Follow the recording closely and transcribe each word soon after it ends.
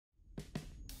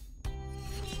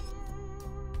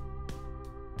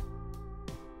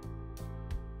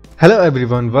Hello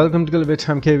everyone, welcome to kilObit.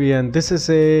 I'm KB and this is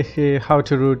a how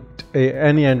to root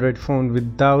any Android phone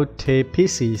without a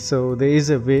PC. So there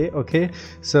is a way, okay?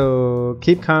 So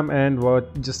keep calm and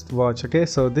just watch, okay?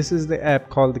 So this is the app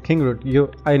called the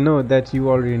KingRoot. I know that you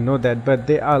already know that, but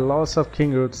there are lots of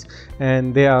KingRoots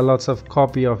and there are lots of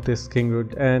copy of this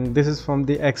KingRoot, and this is from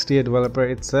the XDA developer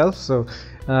itself. So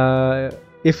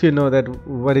if you know that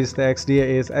what is the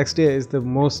XDA is the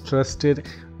most trusted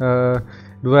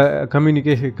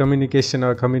communication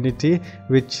or community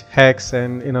which hacks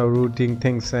and routing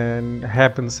things and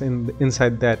happens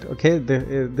inside that. Okay,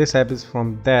 this app is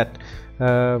from that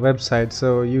website,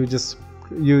 so you just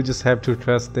have to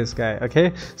trust this guy.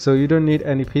 Okay, so you don't need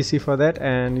any PC for that,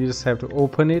 and you just have to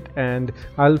open it, and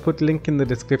I'll put link in the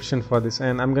description for this,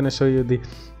 and I'm gonna show you the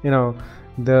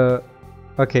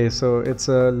okay, so it's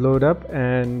a load up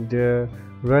and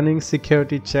running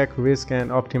security check, risk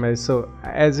and optimize. So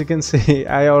as you can see,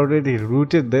 I already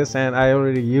rooted this and I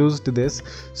already used this,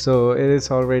 so it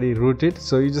is already rooted.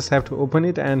 So you just have to open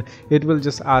it and it will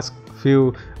just ask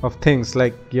few of things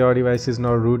like your device is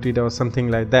not rooted or something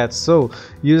like that. So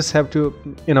you just have to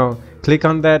click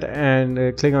on that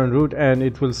and click on root, and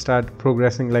it will start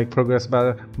progressing, like progress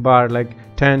bar like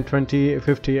 10, 20,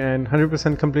 50 and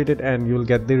 100% completed, and you'll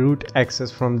get the root access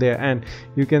from there, and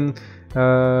you can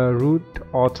root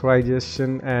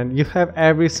authorization, and you have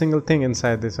every single thing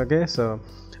inside this. Okay, so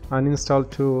uninstall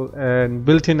tool and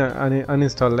built-in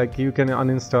uninstall, like you can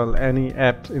uninstall any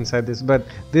app inside this, but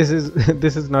this is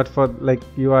this is not for, like,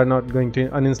 you are not going to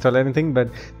uninstall anything, but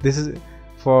this is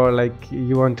for like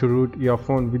you want to root your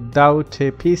phone without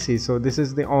a PC. So this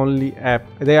is the only app.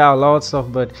 There are lots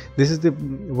of, but this is the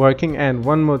working. And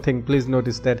one more thing, please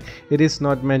notice that it is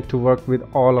not meant to work with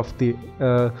all of the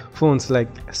phones, like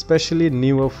especially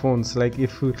newer phones. Like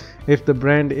if the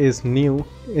brand is new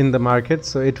in the market,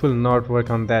 so it will not work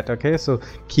on that. Okay, so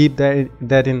keep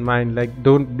that in mind. Like,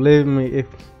 don't blame me if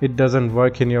it doesn't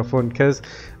work in your phone, because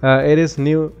it is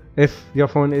new. If your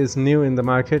phone is new in the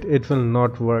market, it will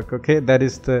not work. Okay, that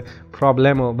is the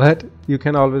problemo, but you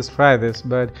can always try this.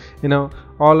 But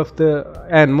all of the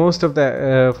and most of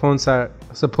the phones are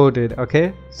supported.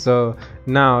 Okay, so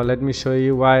now let me show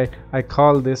you why I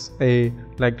call this a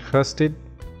like trusted,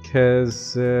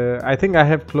 because I think I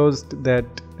have closed that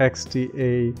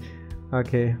XDA.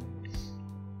 Okay,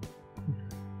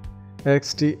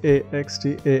 XDA.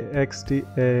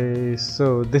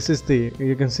 So this is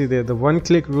you can see there the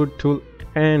one-click root tool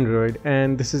Android,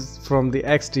 and this is from the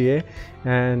XDA,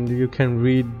 and you can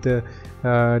read the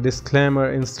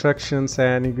disclaimer instructions,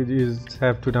 and you just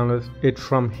have to download it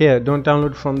from here. Don't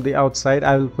download from the outside.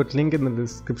 I will put link in the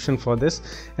description for this.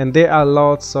 And there are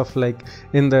lots of, like,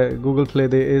 in the Google Play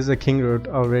there is a KingRoot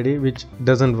already which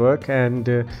doesn't work, and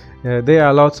there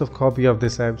are lots of copy of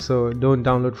this app, so don't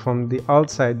download from the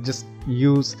outside, just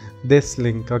use this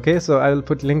link. Okay, so I will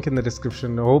put link in the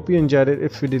description. I hope you enjoyed it.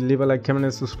 If you did, leave a like, comment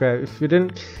and subscribe. If you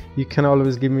didn't, you can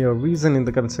always give me a reason in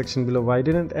the comment section below why I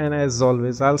didn't. And as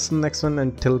always, I'll see you next one.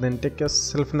 Until then, take care of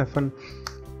yourself and have fun.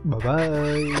 Bye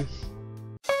bye.